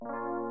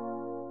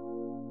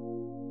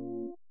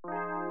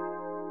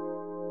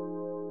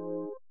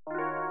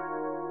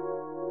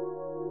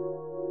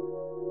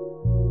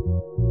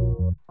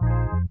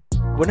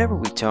Whenever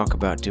we talk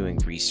about doing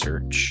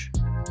research,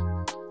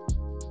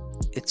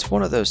 it's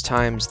one of those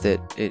times that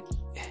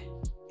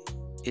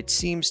it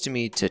seems to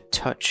me to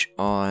touch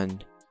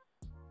on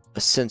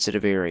a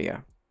sensitive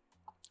area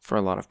for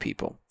a lot of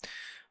people.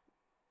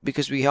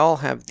 Because we all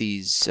have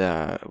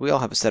we all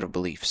have a set of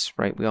beliefs,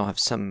 right? We all have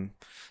some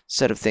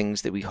set of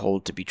things that we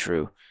hold to be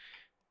true.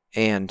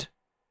 And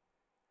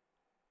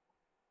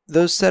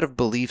those set of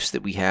beliefs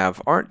that we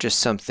have aren't just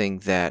something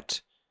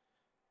that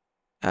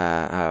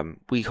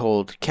we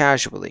hold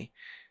casually.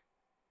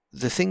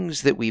 The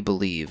things that we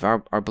believe, our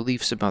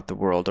beliefs about the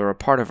world, are a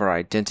part of our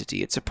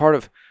identity. It's a part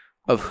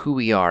of who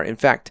we are. In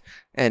fact,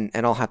 and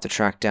I'll have to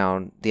track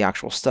down the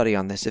actual study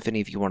on this if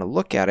any of you want to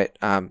look at it.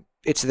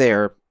 It's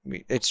there.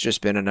 It's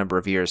just been a number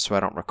of years, so I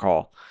don't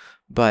recall.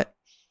 But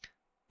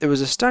there was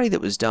a study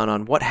that was done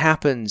on what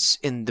happens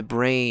in the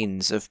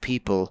brains of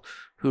people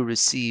who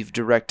receive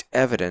direct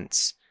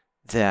evidence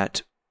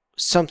that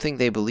something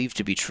they believe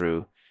to be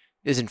true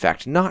is in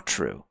fact not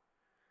true.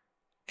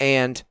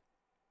 And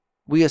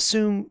we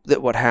assume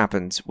that what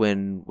happens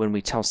when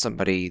we tell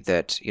somebody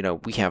that,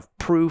 we have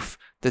proof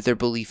that their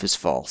belief is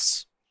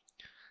false,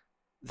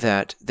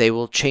 that they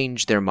will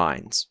change their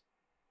minds.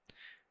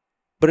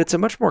 But it's a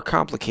much more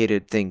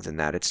complicated thing than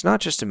that. It's not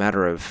just a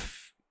matter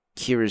of,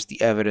 here is the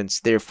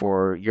evidence,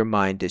 therefore your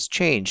mind is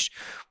changed.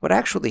 What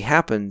actually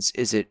happens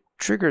is it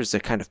triggers a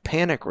kind of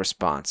panic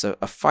response, a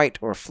fight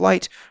or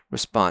flight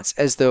response,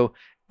 as though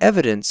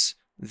evidence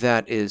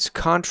that is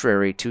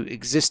contrary to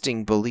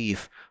existing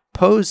belief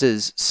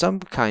poses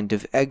some kind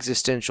of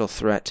existential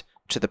threat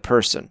to the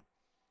person.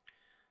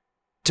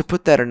 To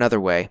put that another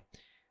way,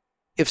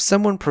 if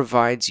someone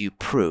provides you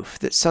proof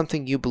that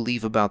something you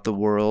believe about the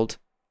world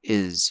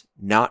is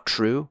not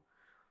true,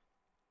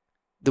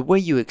 the way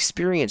you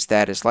experience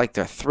that is like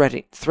they're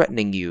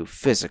threatening you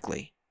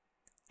physically.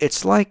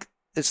 It's like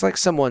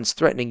someone's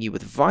threatening you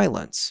with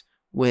violence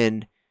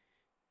when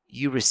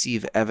you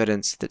receive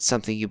evidence that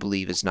something you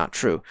believe is not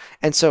true.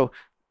 And so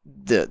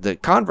the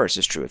converse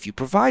is true. If you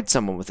provide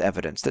someone with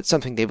evidence that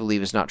something they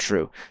believe is not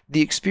true,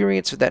 the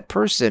experience of that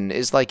person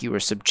is like you are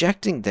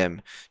subjecting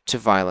them to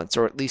violence,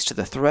 or at least to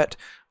the threat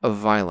of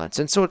violence.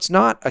 And so it's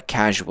not a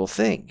casual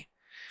thing.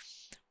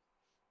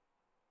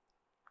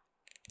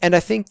 And I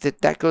think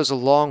that goes a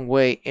long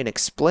way in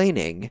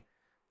explaining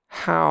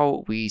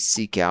how we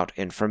seek out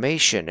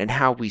information and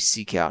how we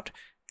seek out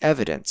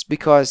evidence.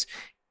 Because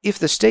if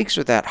the stakes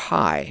are that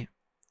high,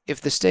 if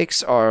the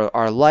stakes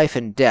are life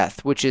and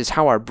death, which is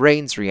how our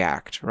brains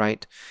react,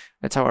 right?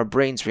 That's how our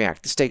brains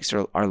react. The stakes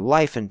are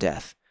life and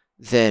death.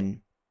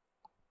 Then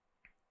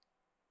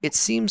it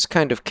seems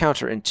kind of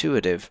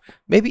counterintuitive,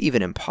 maybe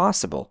even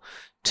impossible,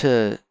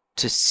 to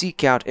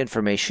seek out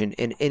information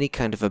in any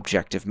kind of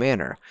objective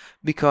manner.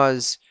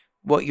 Because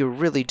what you're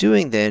really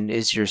doing then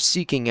is you're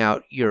seeking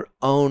out your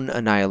own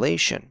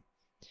annihilation.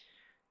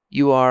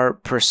 You are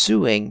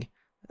pursuing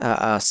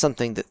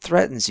something that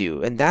threatens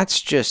you, and that's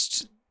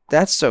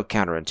so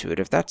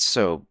counterintuitive, that's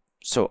so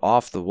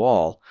off the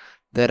wall,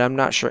 that I'm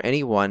not sure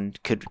anyone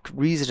could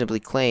reasonably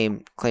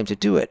claim to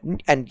do it.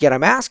 And yet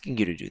I'm asking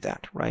you to do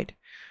that, right?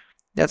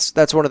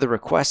 That's one of the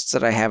requests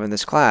that I have in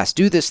this class.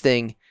 Do this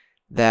thing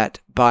that,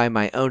 by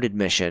my own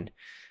admission,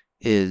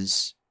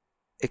 is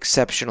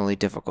exceptionally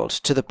difficult,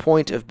 to the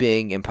point of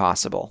being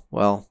impossible.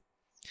 Well,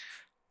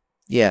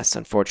 yes,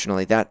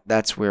 unfortunately,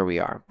 that's where we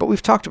are. But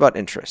we've talked about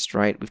interest,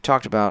 right? We've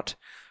talked about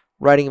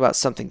writing about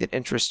something that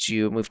interests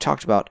you, and we've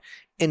talked about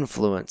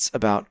influence,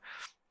 about,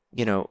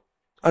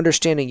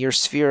 understanding your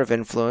sphere of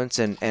influence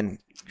and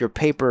your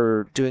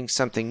paper doing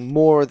something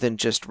more than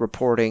just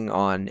reporting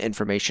on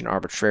information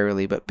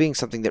arbitrarily, but being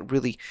something that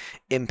really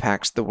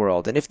impacts the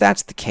world. And if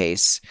that's the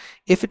case,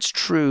 if it's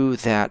true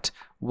that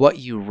what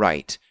you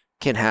write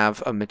can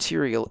have a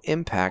material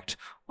impact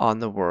on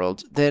the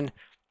world, then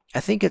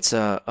I think it's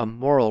a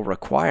moral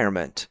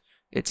requirement.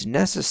 It's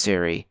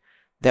necessary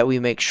that we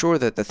make sure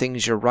that the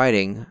things you're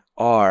writing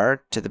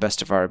are, to the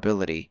best of our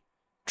ability,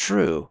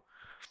 true.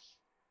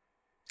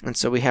 And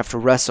so we have to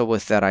wrestle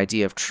with that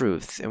idea of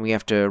truth, and we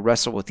have to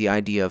wrestle with the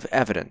idea of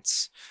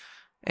evidence,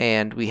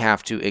 and we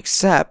have to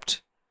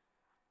accept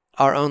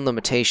our own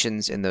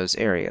limitations in those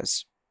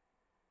areas.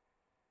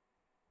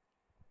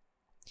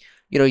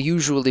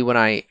 Usually when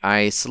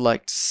I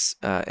select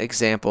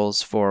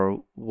examples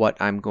for what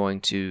I'm going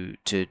to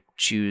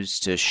choose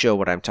to show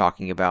what I'm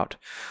talking about,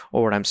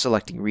 or when I'm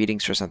selecting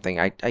readings for something,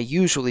 I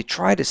usually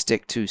try to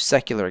stick to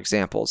secular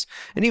examples.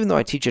 And even though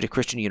I teach at a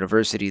Christian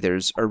university,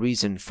 there's a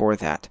reason for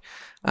that.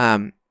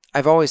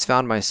 I've always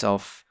found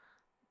myself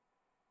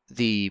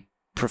the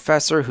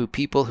professor who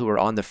people who are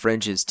on the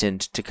fringes tend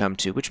to come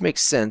to, which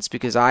makes sense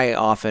because I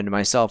often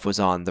myself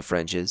was on the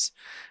fringes,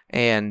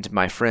 and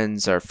my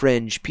friends are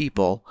fringe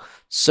people,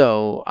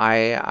 so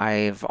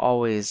I've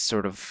always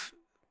sort of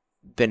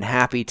been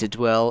happy to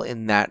dwell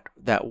in that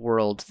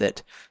world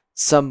that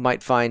some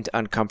might find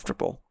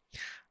uncomfortable.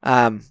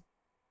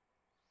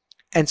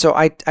 And so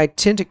I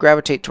tend to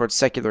gravitate towards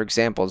secular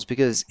examples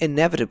because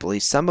inevitably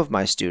some of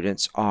my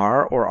students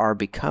are or are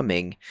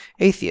becoming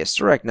atheists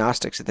or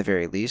agnostics at the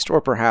very least, or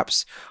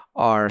perhaps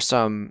are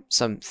some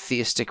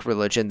theistic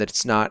religion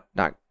that's not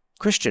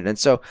Christian, and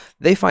so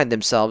they find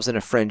themselves in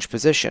a fringe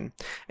position.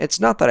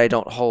 It's not that I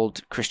don't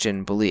hold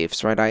Christian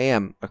beliefs, right? I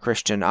am a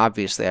Christian.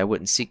 Obviously, I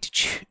wouldn't seek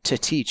to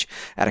teach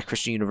at a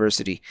Christian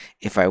university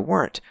if I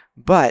weren't.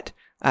 But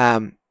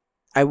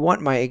I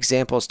want my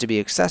examples to be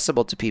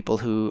accessible to people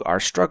who are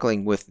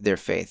struggling with their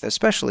faith,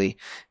 especially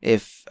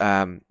if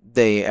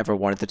they ever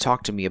wanted to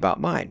talk to me about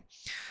mine.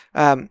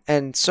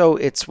 And so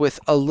it's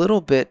with a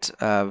little bit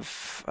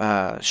of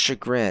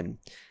chagrin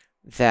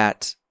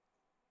that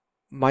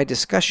my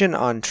discussion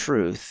on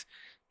truth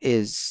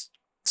is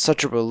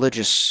such a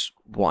religious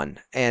one,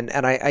 and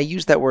I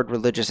use that word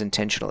religious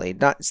intentionally.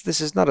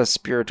 This is not a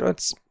spiritual.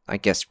 I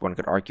guess one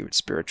could argue it's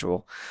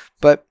spiritual,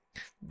 but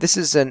this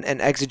is an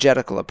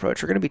exegetical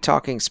approach. We're going to be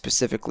talking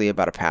specifically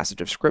about a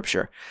passage of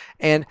Scripture,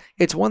 and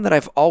it's one that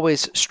I've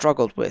always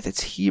struggled with.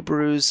 It's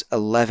Hebrews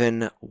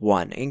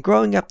 11:1. And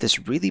growing up,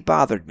 this really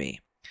bothered me.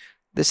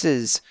 This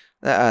is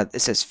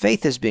it says,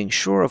 "Faith is being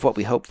sure of what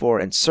we hope for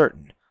and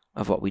certain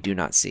of what we do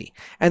not see."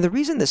 And the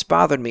reason this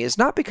bothered me is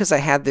not because I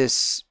had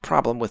this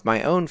problem with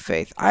my own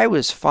faith. I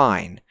was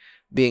fine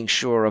being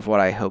sure of what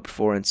I hoped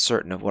for and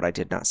certain of what I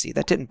did not see.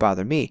 That didn't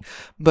bother me.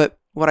 But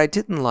what I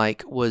didn't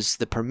like was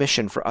the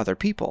permission for other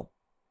people,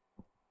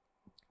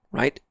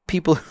 right?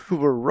 People who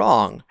were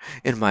wrong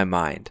in my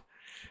mind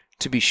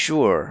to be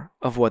sure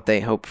of what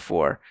they hoped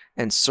for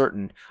and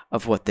certain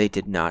of what they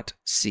did not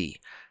see.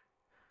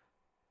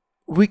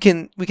 We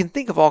can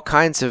think of all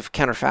kinds of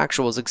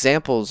counterfactuals,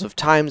 examples of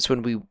times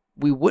when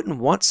we wouldn't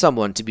want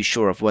someone to be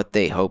sure of what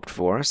they hoped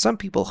for. Some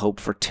people hope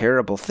for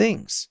terrible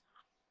things,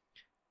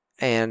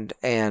 and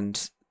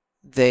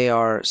they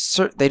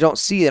don't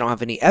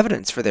have any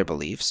evidence for their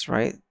beliefs,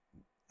 right?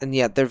 And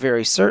yet they're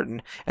very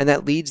certain, and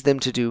that leads them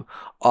to do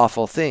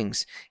awful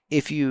things.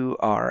 If you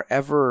are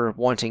ever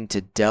wanting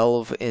to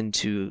delve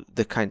into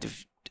the kind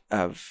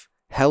of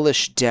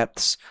hellish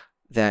depths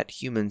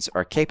that humans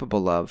are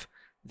capable of,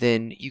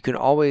 then you can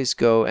always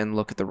go and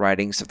look at the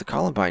writings of the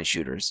Columbine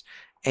shooters,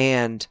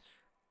 and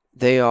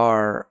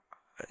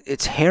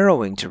it's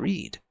harrowing to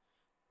read.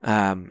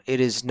 It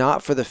is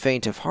not for the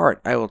faint of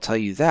heart, I will tell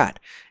you that.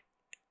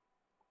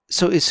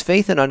 So is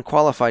faith an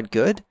unqualified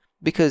good?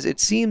 Because it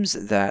seems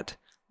that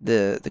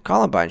the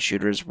Columbine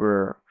shooters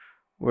were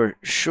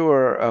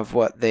sure of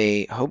what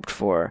they hoped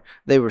for.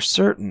 They were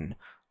certain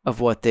of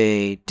what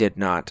they did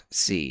not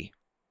see.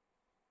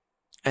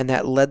 And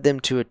that led them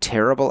to a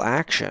terrible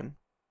action.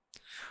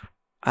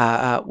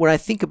 When I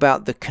think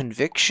about the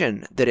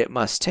conviction that it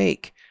must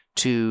take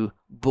to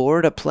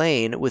board a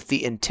plane with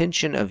the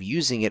intention of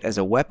using it as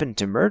a weapon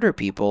to murder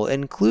people,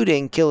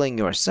 including killing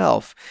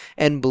yourself,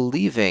 and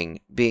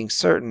being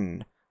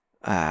certain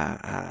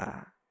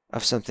of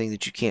something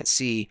that you can't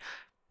see,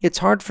 it's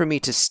hard for me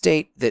to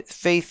state that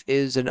faith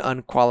is an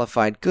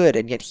unqualified good,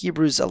 and yet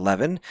Hebrews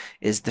 11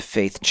 is the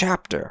faith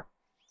chapter.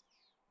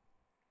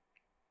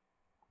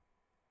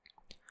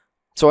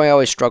 So I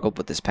always struggled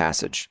with this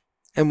passage.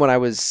 And when I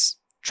was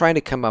trying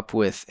to come up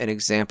with an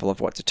example of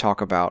what to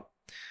talk about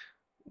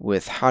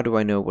with how do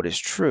I know what is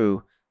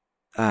true,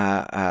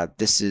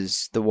 this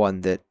is the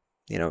one that,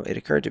 it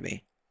occurred to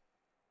me.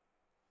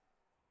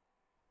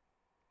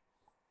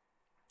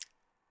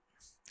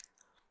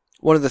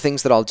 One of the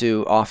things that I'll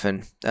do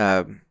often,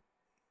 and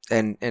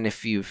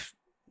if you've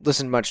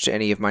listened much to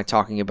any of my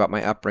talking about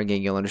my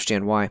upbringing, you'll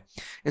understand why,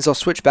 is I'll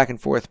switch back and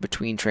forth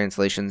between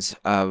translations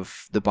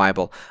of the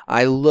Bible.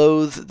 I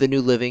loathe the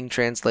New Living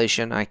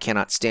Translation. I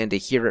cannot stand to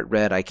hear it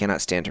read. I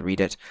cannot stand to read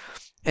it.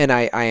 And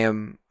I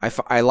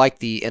like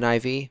the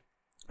NIV.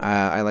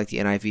 I like the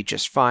NIV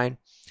just fine.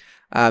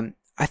 I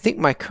think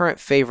my current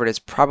favorite is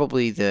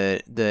probably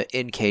the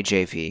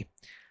NKJV.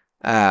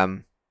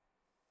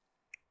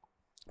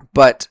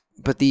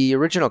 But the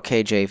original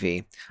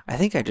KJV, I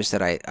think I just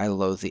said I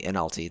loathe the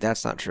NLT.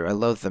 That's not true. I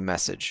loathe the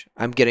Message.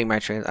 I'm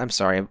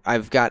sorry.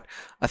 I've got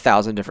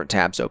 1,000 different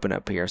tabs open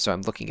up here, so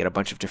I'm looking at a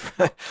bunch of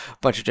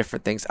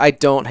different things. I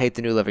don't hate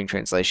the New Living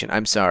Translation.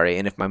 I'm sorry,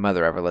 and if my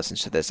mother ever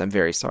listens to this, I'm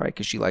very sorry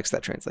because she likes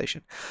that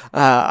translation.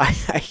 I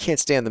can't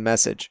stand the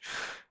Message,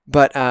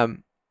 but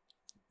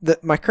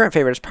my current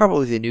favorite is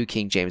probably the New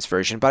King James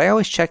Version, but I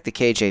always check the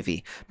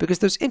KJV because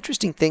there's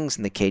interesting things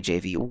in the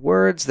KJV,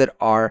 words that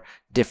are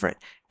different.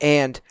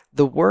 And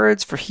the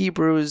words for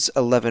Hebrews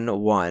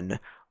 11:1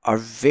 are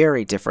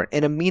very different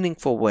in a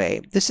meaningful way.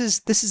 This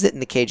is it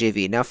in the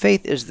KJV. Now,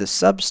 faith is the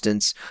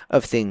substance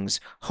of things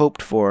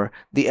hoped for,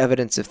 the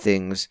evidence of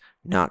things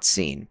not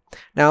seen.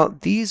 Now,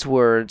 these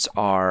words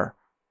are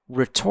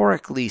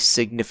rhetorically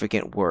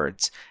significant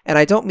words. And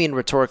I don't mean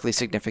rhetorically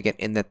significant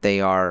in that they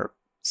are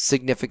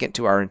significant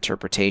to our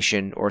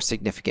interpretation or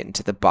significant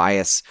to the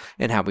bias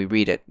in how we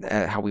read it,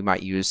 how we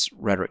might use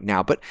rhetoric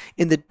now, but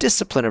in the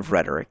discipline of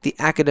rhetoric, the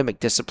academic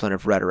discipline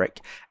of rhetoric,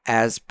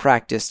 as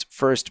practiced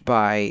first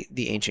by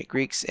the ancient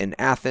Greeks in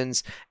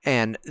Athens,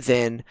 and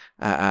then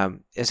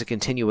as a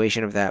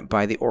continuation of that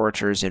by the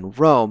orators in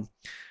Rome.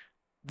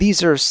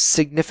 These are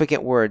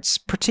significant words,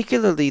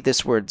 particularly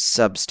this word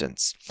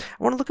substance.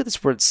 I want to look at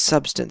this word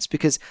substance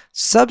because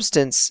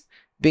substance,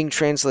 being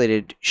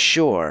translated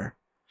sure,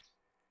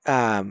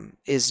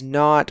 is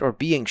not, or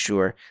being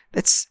sure,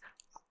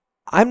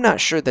 I'm not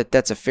sure that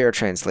that's a fair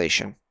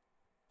translation.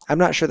 I'm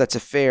not sure that's a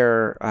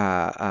fair,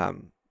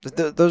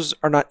 those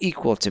are not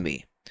equal to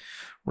me,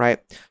 right?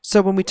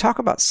 So when we talk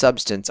about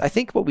substance, I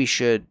think what we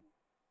should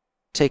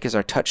take as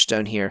our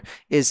touchstone here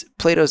is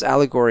Plato's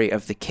allegory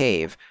of the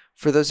cave.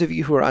 For those of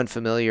you who are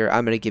unfamiliar,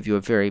 I'm going to give you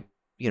a very,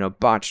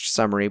 botched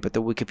summary, but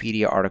the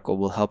Wikipedia article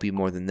will help you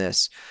more than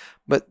this.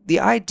 But the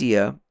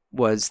idea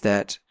was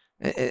that,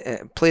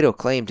 Plato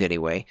claimed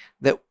anyway,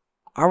 that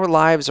our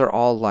lives are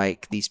all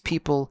like these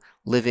people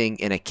living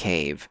in a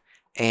cave,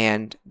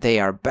 and they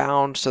are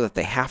bound so that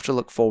they have to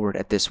look forward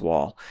at this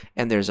wall,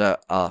 and there's a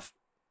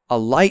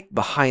light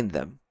behind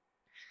them,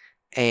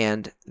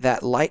 and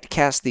that light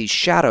casts these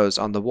shadows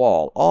on the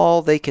wall.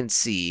 All they can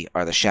see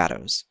are the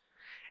shadows.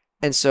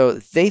 And so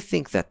they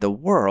think that the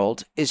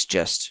world is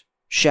just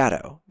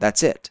shadow.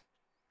 That's it.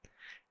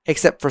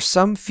 Except for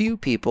some few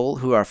people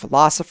who are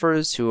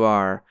philosophers, who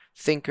are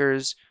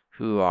thinkers,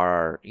 who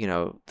are,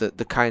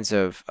 the kinds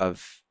of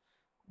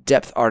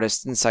depth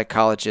artists and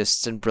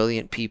psychologists and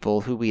brilliant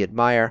people who we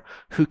admire,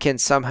 who can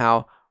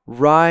somehow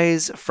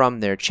rise from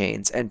their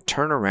chains and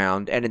turn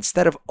around, and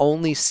instead of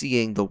only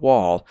seeing the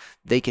wall,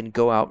 they can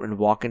go out and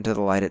walk into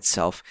the light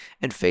itself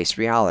and face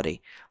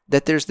reality.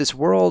 That there's this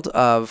world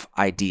of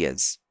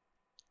ideas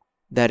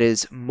that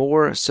is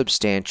more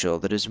substantial,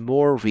 that is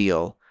more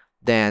real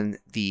than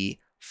the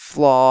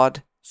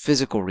flawed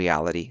physical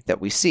reality that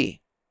we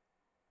see.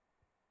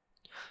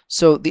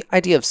 So the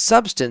idea of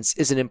substance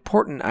is an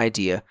important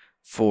idea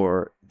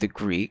for the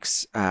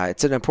Greeks.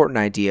 It's an important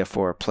idea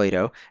for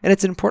Plato, and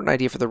it's an important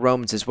idea for the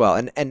Romans as well.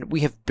 And we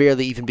have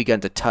barely even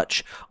begun to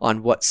touch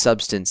on what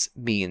substance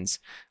means.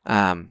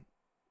 Plato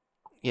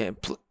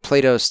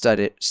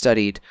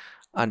studied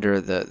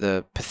under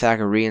the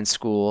Pythagorean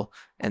school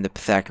and the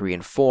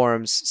Pythagorean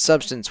forms.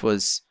 Substance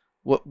was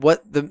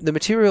what the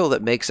material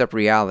that makes up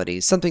reality,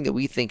 something that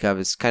we think of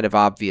as kind of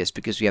obvious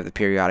because we have the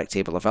periodic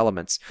table of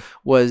elements,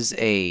 was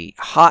a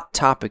hot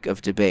topic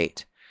of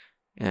debate,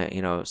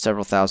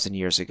 several thousand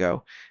years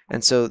ago.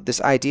 And so this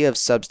idea of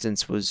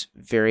substance was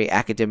very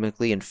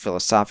academically and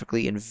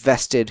philosophically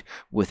invested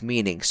with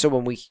meaning. So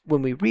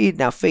when we read,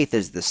 now faith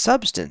is the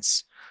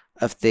substance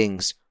of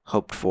things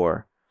hoped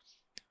for,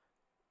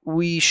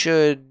 we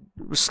should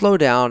slow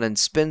down and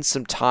spend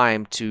some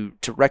time to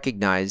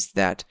recognize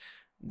that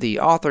the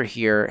author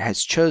here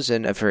has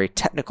chosen a very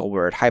technical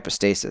word,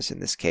 hypostasis in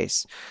this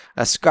case,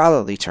 a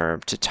scholarly term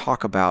to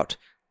talk about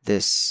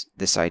this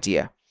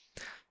idea.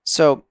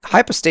 So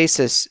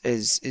hypostasis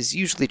is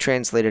usually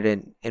translated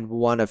in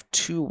one of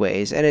two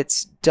ways, and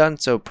it's done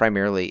so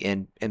primarily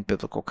in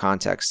biblical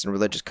contexts and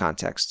religious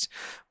contexts.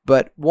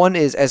 But one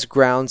is as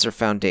grounds or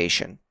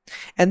foundation.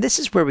 And this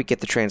is where we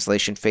get the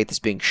translation, faith is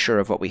being sure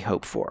of what we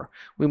hope for.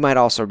 We might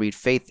also read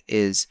faith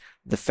is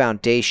the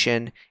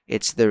foundation,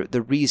 it's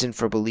the reason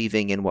for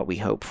believing in what we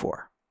hope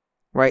for,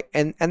 right?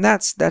 And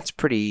that's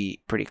pretty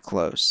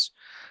close.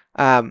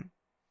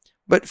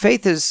 But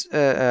faith is,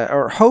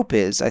 or hope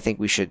is, I think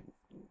we should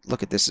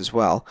look at this as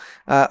well.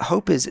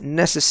 Hope is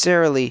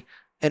necessarily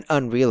an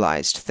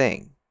unrealized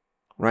thing,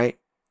 right?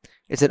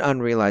 It's an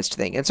unrealized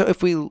thing. And so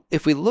if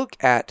we look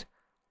at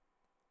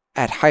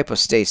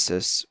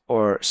hypostasis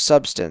or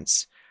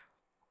substance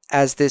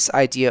as this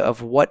idea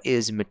of what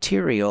is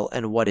material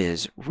and what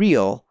is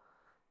real,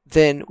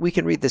 then we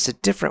can read this a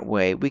different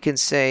way. We can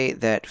say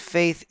that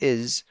faith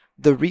is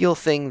the real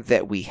thing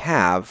that we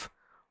have,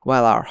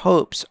 while our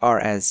hopes are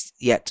as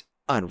yet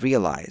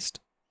unrealized.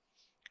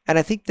 And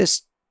I think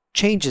this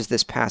changes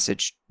this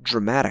passage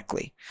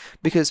dramatically,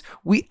 because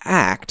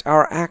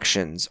our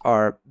actions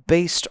are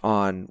based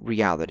on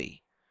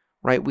reality,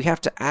 right? We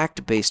have to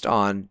act based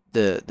on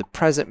the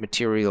present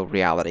material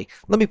reality.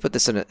 Let me put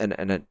this in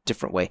a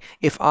different way.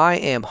 If I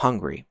am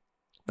hungry,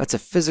 that's a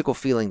physical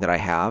feeling that I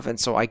have, and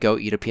so I go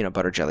eat a peanut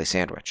butter jelly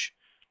sandwich,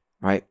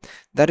 right?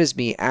 That is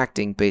me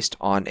acting based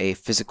on a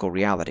physical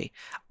reality.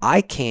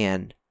 I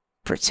can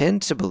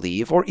pretend to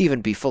believe, or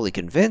even be fully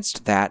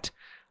convinced, that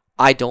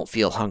I don't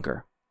feel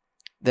hunger,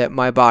 that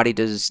my body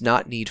does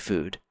not need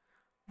food.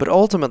 But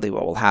ultimately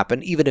what will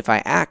happen, even if I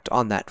act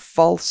on that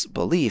false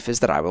belief, is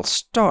that I will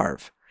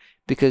starve,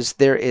 because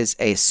there is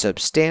a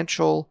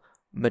substantial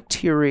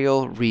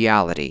material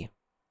reality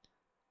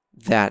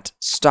that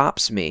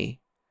stops me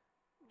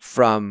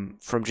from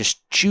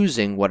just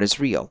choosing what is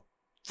real,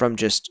 from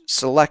just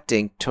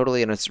selecting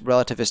totally in a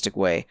relativistic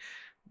way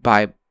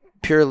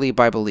purely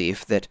by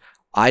belief that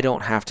I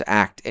don't have to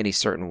act any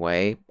certain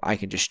way. I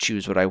can just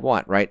choose what I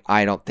want, right?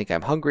 I don't think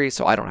I'm hungry,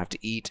 so I don't have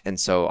to eat, and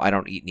so I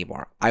don't eat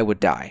anymore. I would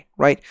die,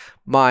 right?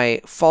 My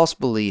false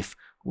belief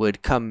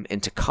would come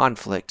into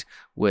conflict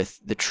with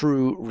the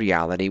true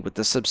reality, with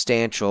the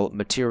substantial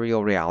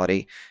material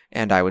reality,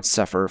 and I would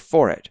suffer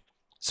for it.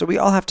 So we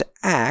all have to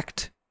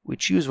act, we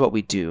choose what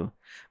we do,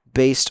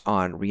 based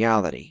on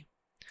reality.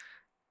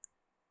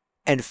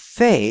 And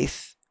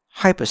faith,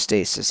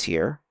 hypostasis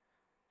here,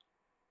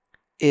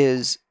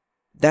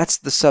 that's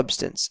the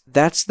substance.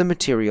 That's the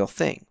material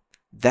thing.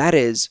 That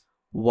is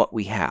what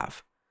we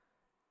have.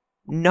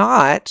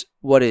 not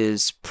what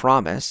is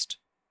promised,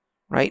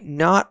 right?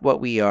 Not what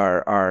we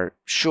are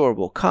sure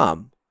will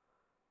come,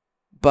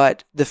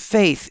 but the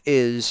faith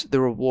is the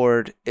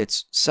reward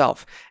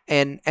itself.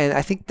 And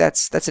I think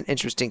that's an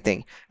interesting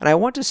thing. And I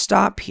want to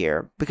stop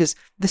here because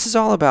this is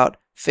all about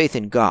faith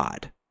in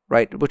God,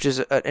 right? Which is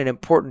an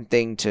important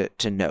thing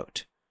to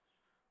note,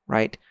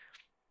 right?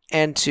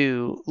 And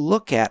to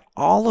look at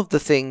all of the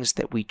things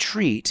that we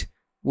treat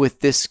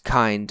with this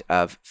kind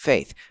of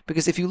faith.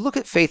 Because if you look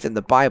at faith in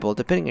the Bible,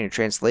 depending on your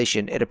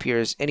translation, it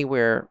appears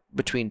anywhere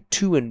between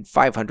 200 and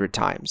 500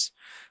 times.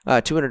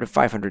 200 to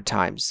 500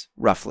 times,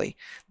 roughly.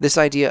 This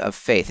idea of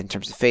faith in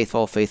terms of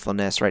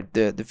faithfulness, right?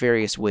 The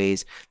various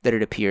ways that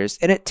it appears.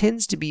 And it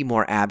tends to be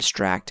more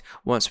abstract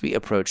once we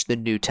approach the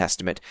New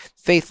Testament.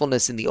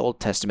 Faithfulness in the Old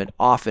Testament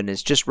often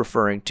is just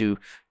referring to,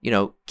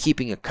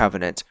 keeping a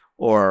covenant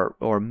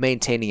or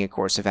maintaining a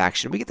course of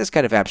action. We get this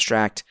kind of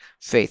abstract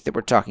faith that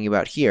we're talking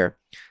about here,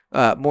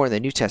 more in the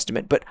New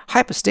Testament. But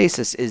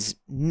hypostasis is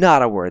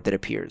not a word that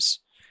appears,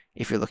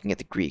 if you're looking at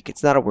the Greek.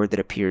 It's not a word that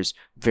appears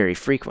very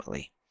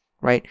frequently,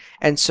 right?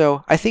 And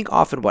so I think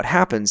often what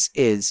happens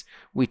is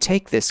we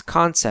take this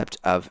concept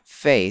of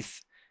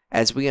faith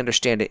as we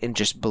understand it in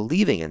just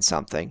believing in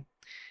something,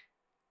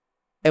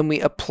 and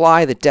we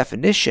apply the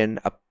definition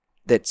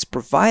that's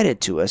provided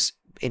to us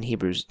in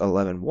Hebrews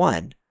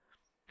 11:1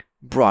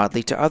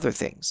 broadly to other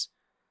things.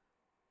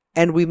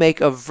 And we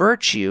make a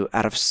virtue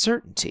out of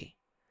certainty,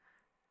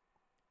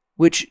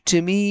 which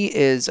to me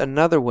is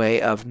another way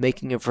of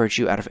making a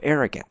virtue out of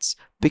arrogance,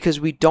 because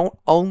we don't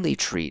only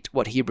treat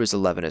what Hebrews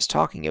 11 is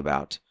talking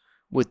about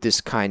with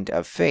this kind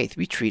of faith.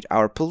 We treat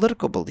our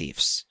political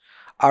beliefs,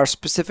 our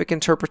specific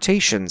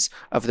interpretations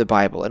of the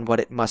Bible and what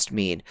it must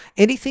mean,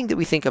 anything that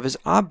we think of as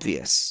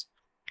obvious,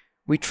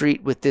 we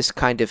treat with this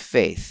kind of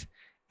faith.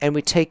 And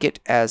we take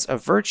it as a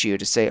virtue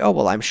to say, oh,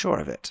 well, I'm sure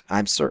of it.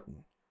 I'm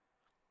certain.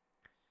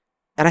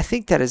 And I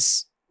think that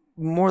is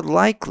more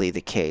likely the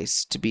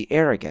case to be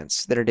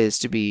arrogance than it is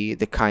to be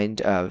the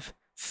kind of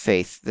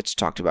faith that's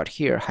talked about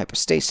here,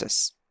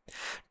 hypostasis.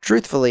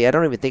 Truthfully, I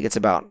don't even think it's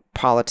about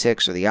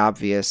politics or the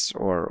obvious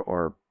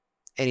or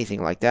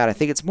anything like that. I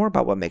think it's more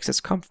about what makes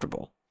us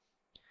comfortable.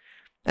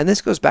 And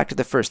this goes back to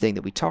the first thing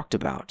that we talked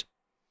about.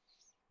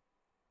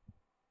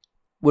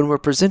 When we're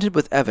presented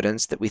with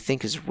evidence that we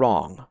think is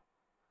wrong,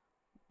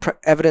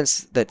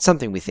 evidence that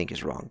something we think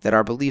is wrong, that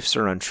our beliefs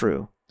are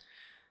untrue,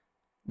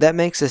 that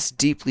makes us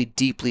deeply,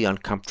 deeply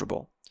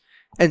uncomfortable.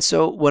 And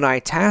so when I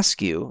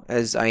task you,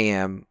 as I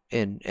am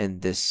in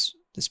this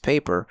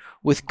paper,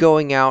 with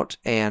going out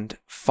and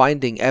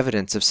finding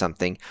evidence of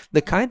something,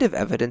 the kind of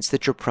evidence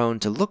that you're prone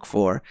to look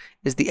for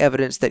is the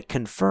evidence that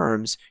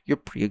confirms your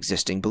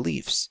pre-existing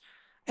beliefs.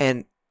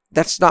 And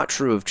that's not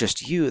true of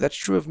just you, that's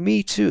true of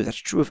me too, that's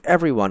true of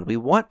everyone. We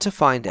want to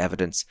find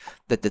evidence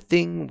that the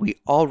thing we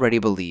already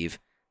believe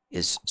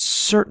is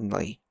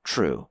certainly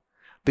true,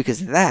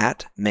 because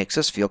that makes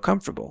us feel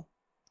comfortable.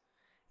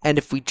 And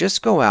if we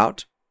just go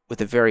out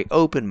with a very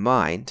open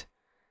mind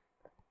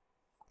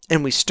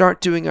and we start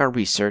doing our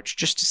research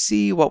just to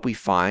see what we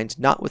find,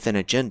 not with an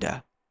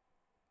agenda,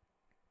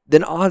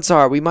 then odds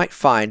are we might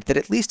find that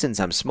at least in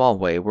some small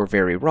way we're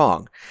very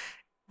wrong,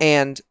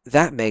 and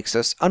that makes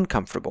us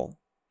uncomfortable,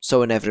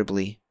 so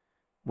inevitably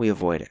we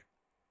avoid it.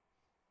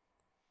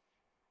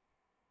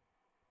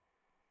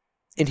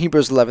 In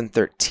Hebrews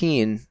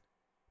 11:13,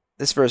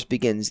 this verse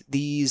begins,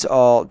 "These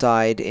all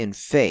died in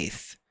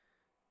faith,"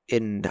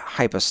 in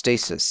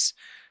hypostasis.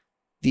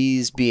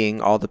 These being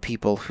all the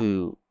people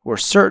who were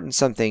certain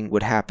something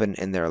would happen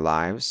in their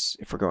lives.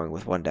 If we're going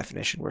with one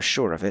definition, we're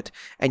sure of it,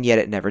 and yet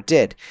it never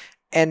did.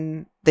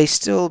 And they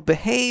still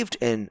behaved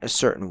in a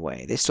certain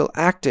way. They still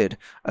acted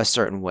a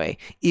certain way,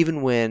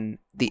 even when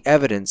the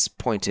evidence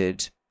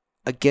pointed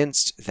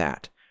against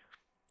that.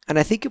 And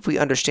I think if we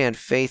understand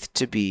faith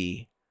to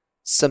be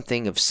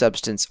something of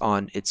substance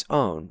on its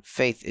own,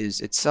 faith is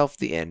itself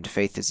the end,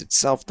 faith is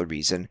itself the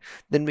reason,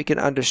 then we can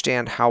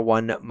understand how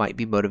one might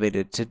be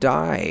motivated to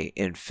die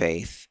in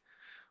faith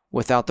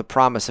without the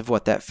promise of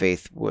what that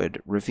faith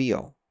would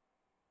reveal.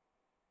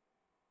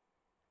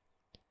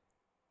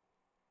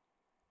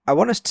 I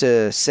want us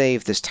to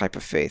save this type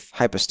of faith,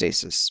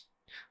 hypostasis,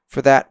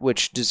 for that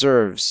which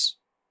deserves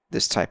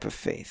this type of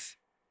faith.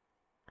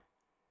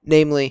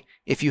 Namely,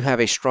 if you have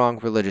a strong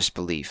religious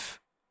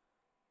belief,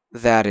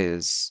 that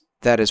is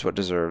what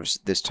deserves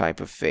this type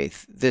of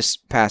faith. This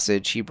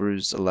passage,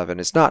 Hebrews 11,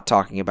 is not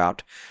talking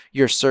about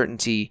your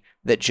certainty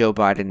that Joe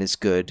Biden is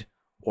good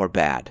or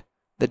bad,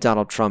 that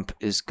Donald Trump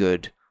is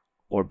good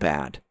or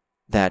bad,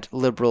 that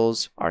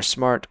liberals are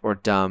smart or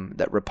dumb,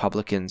 that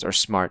Republicans are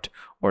smart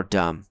or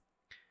dumb.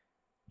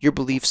 Your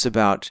beliefs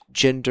about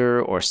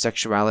gender or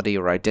sexuality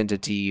or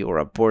identity or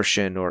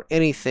abortion or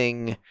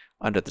anything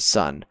under the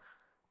sun,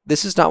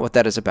 this is not what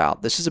that is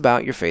about. This is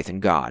about your faith in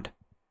God.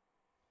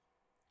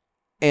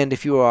 And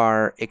if you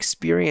are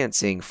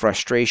experiencing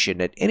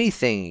frustration at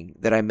anything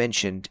that I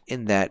mentioned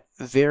in that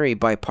very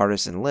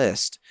bipartisan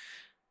list,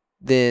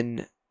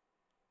 then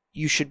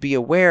you should be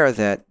aware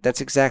that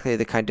that's exactly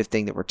the kind of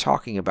thing that we're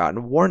talking about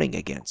and warning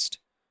against.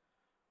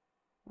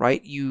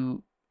 right?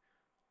 You're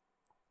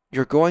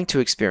going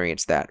to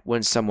experience that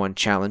when someone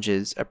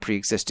challenges a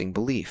pre-existing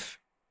belief.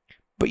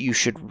 But you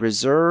should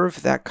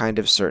reserve that kind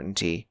of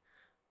certainty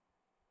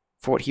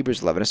for what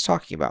Hebrews 11 is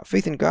talking about,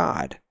 faith in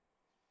God.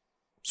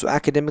 So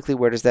academically,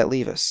 where does that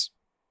leave us?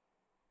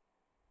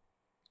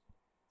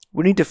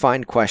 We need to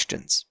find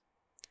questions,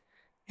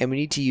 and we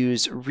need to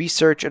use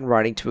research and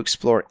writing to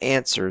explore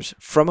answers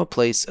from a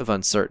place of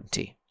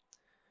uncertainty.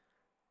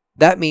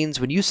 That means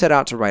when you set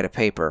out to write a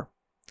paper,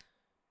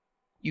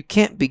 you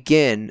can't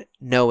begin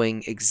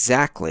knowing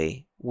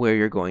exactly where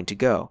you're going to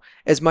go.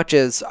 As much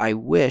as I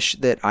wish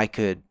that I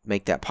could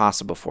make that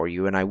possible for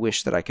you, and I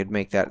wish that I could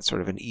make that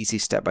sort of an easy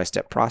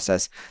step-by-step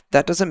process,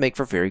 that doesn't make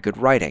for very good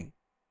writing.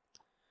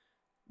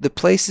 The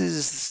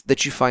places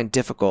that you find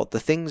difficult, the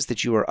things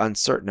that you are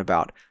uncertain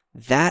about,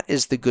 that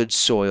is the good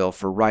soil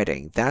for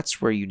writing. That's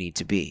where you need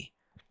to be.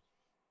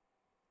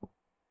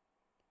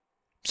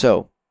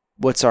 So,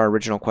 what's our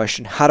original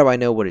question? How do I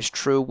know what is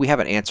true? We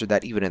haven't answered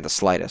that even in the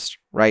slightest,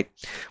 right?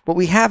 What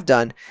we have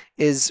done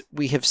is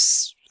we have,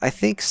 I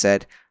think,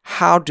 said,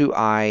 how do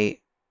I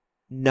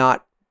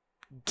not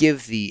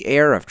give the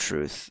air of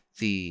truth,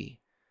 the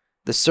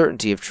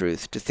certainty of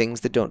truth to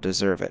things that don't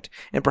deserve it?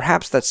 And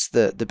perhaps that's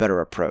the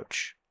better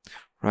approach,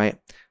 right?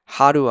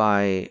 How do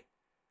I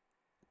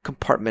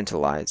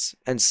compartmentalize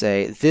and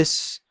say,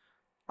 this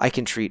I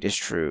can treat as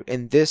true,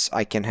 in this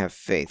I can have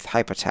faith?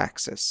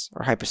 Hypostasis.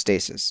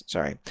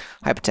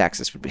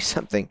 Hypotaxis would be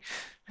something,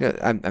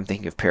 I'm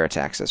thinking of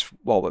parataxis.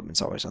 Walt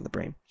Whitman's always on the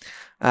brain.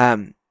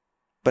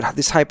 But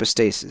this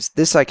hypostasis,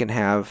 this I can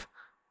have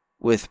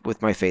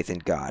with my faith in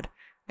God.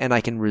 And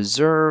I can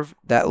reserve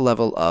that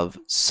level of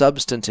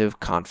substantive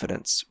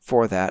confidence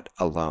for that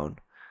alone.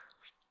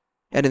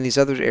 And in these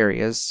other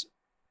areas,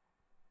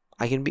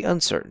 I can be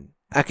uncertain.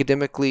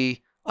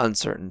 Academically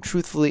uncertain.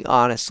 Truthfully,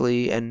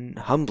 honestly, and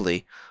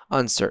humbly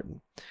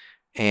uncertain.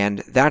 And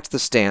that's the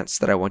stance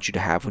that I want you to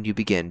have when you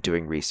begin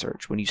doing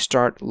research. When you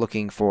start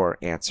looking for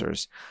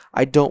answers,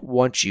 I don't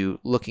want you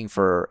looking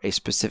for a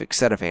specific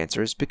set of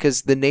answers,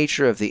 because the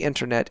nature of the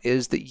internet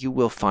is that you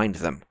will find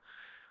them.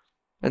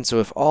 And so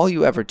if all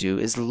you ever do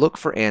is look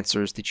for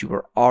answers that you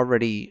are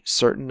already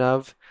certain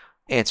of,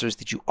 answers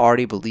that you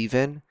already believe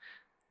in,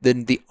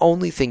 then the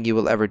only thing you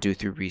will ever do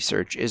through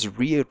research is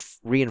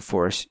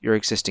reinforce your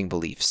existing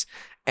beliefs.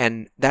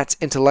 And that's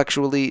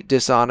intellectually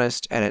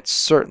dishonest, and it's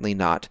certainly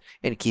not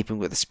in keeping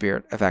with the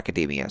spirit of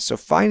academia. So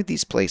find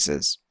these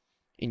places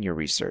in your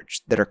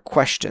research that are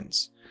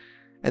questions,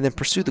 and then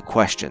pursue the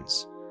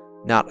questions,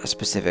 not a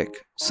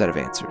specific set of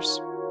answers.